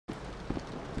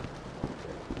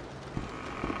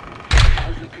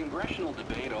congressional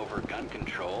debate over gun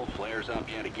control flares up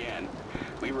yet again,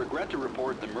 we regret to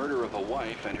report the murder of a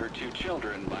wife and her 2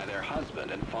 children by their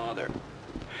husband and father.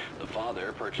 The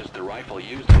father purchased the rifle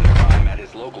used in the crime at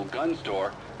his local gun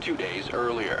store 2 days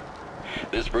earlier.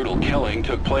 This brutal killing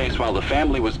took place while the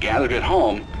family was gathered at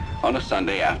home on a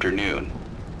Sunday afternoon.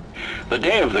 The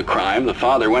day of the crime, the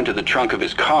father went to the trunk of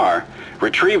his car,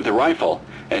 retrieved the rifle,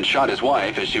 and shot his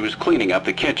wife as she was cleaning up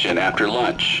the kitchen after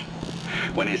lunch.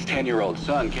 When his 10-year-old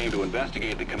son came to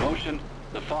investigate the commotion,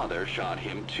 the father shot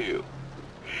him too.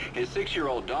 His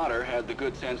 6-year-old daughter had the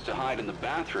good sense to hide in the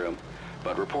bathroom,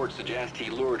 but reports suggest he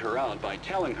lured her out by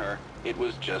telling her it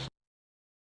was just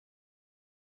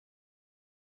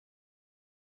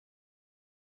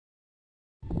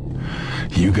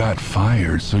You got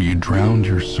fired, so you drowned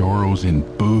your sorrows in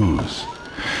booze.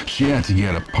 She had to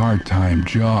get a part-time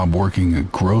job working a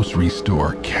grocery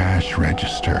store cash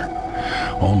register.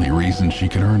 Only reason she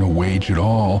could earn a wage at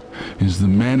all is the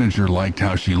manager liked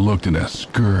how she looked in a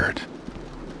skirt.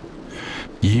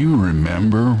 You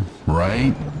remember,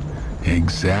 right?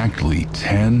 Exactly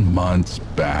 10 months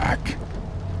back.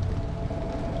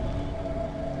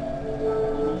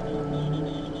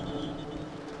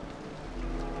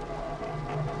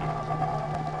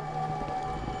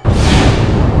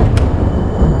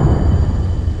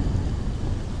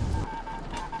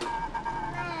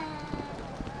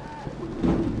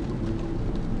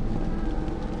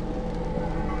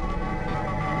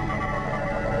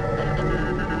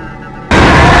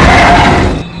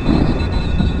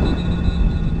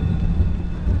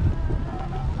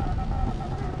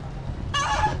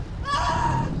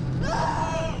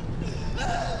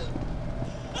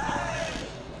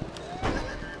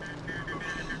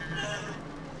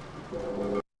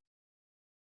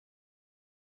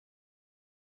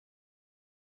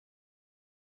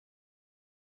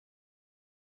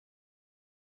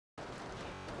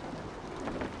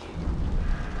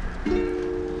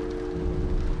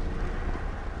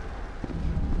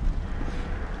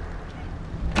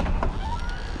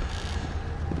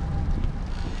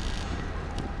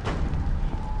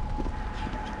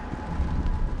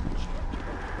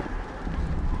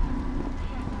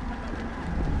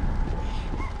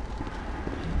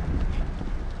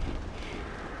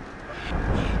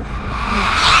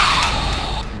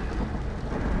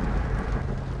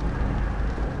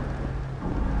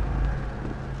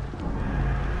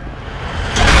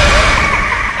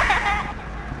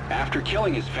 After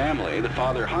killing his family, the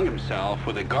father hung himself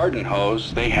with a garden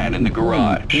hose they had in the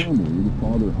garage.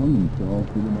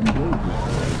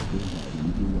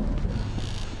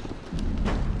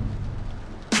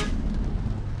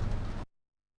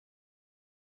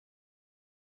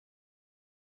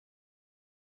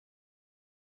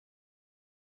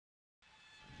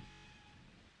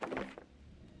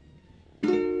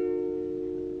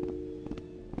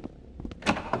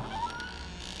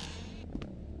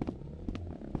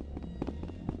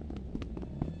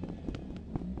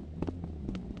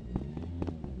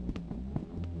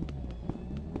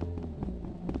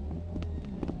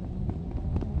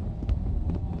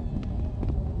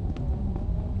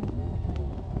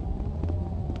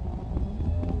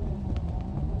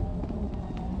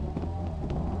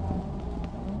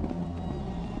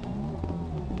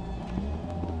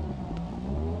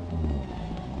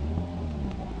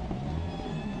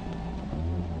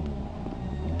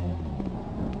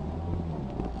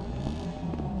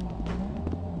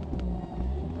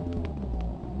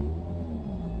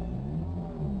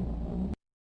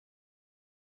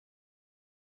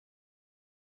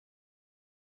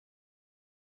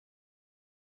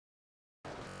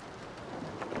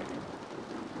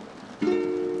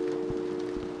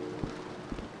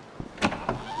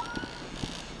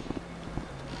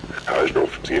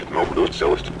 See, no blood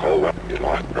cells to call that is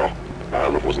not bra.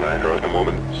 Alla was nära en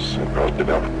moment. Sen pratade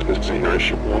vi om det senare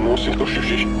 20 sitter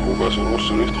sjushis. Kuva så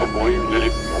rossut har boy lili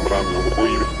omram no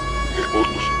boy. Det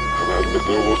kortus. Han är med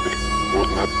då måste.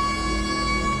 Vart nat.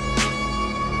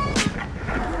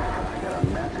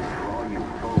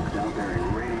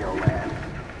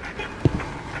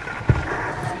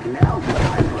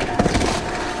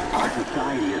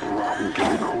 Society is rotten to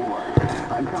the core.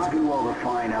 I'm talking to all the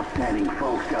fine, upstanding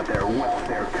folks got their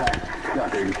welfare cut,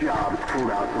 got their jobs pulled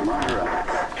out from under us.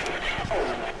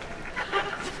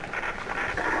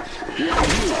 Yeah,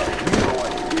 you know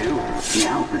what to do.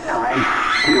 Now's the time.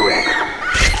 Do it.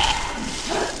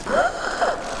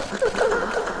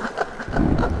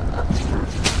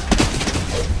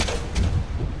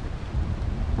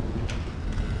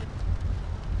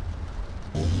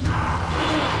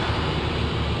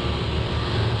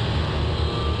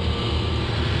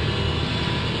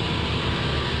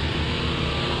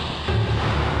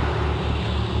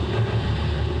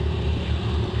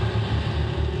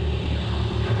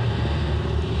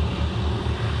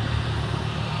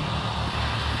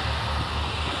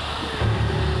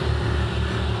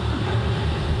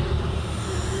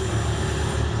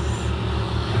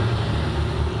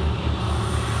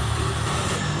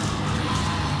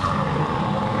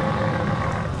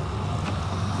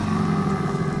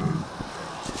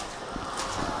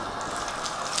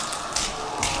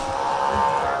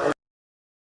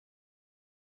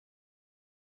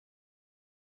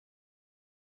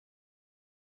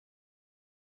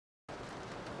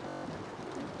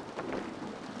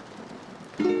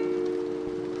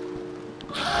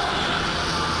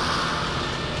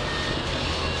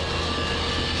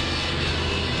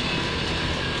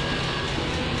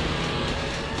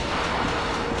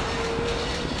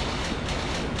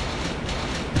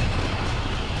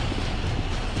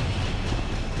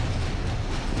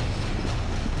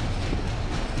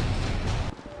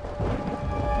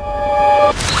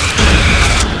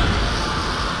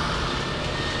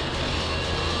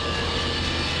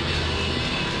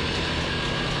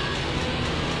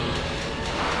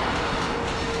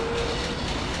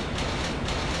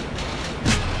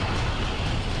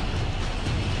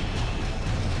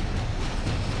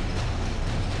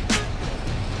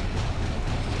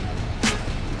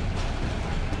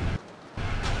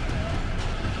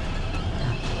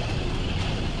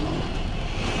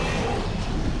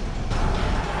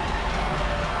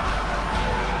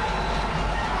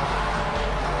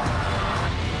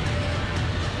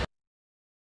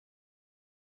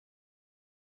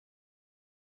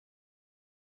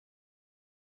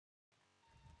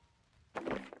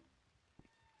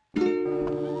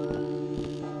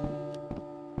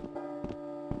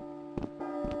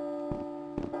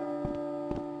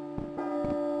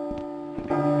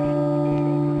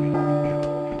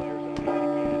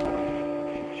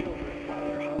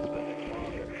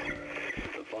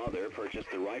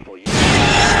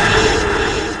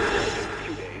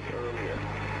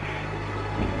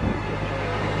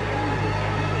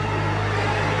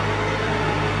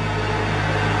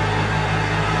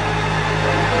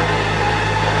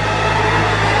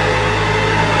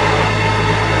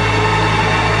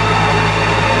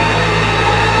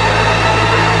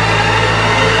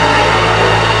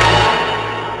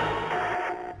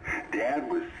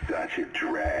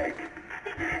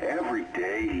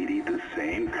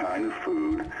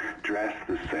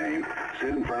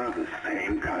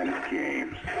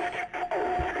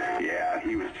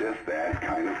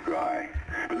 guy.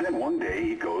 But then one day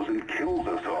he goes and kills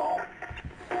us all.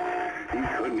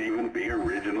 He couldn't even be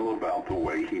original about the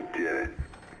way he did it.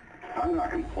 I'm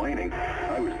not complaining.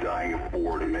 I was dying of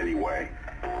boredom anyway.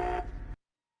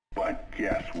 But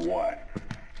guess what?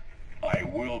 I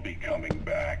will be coming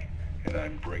back, and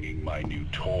I'm bringing my new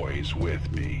toys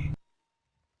with me.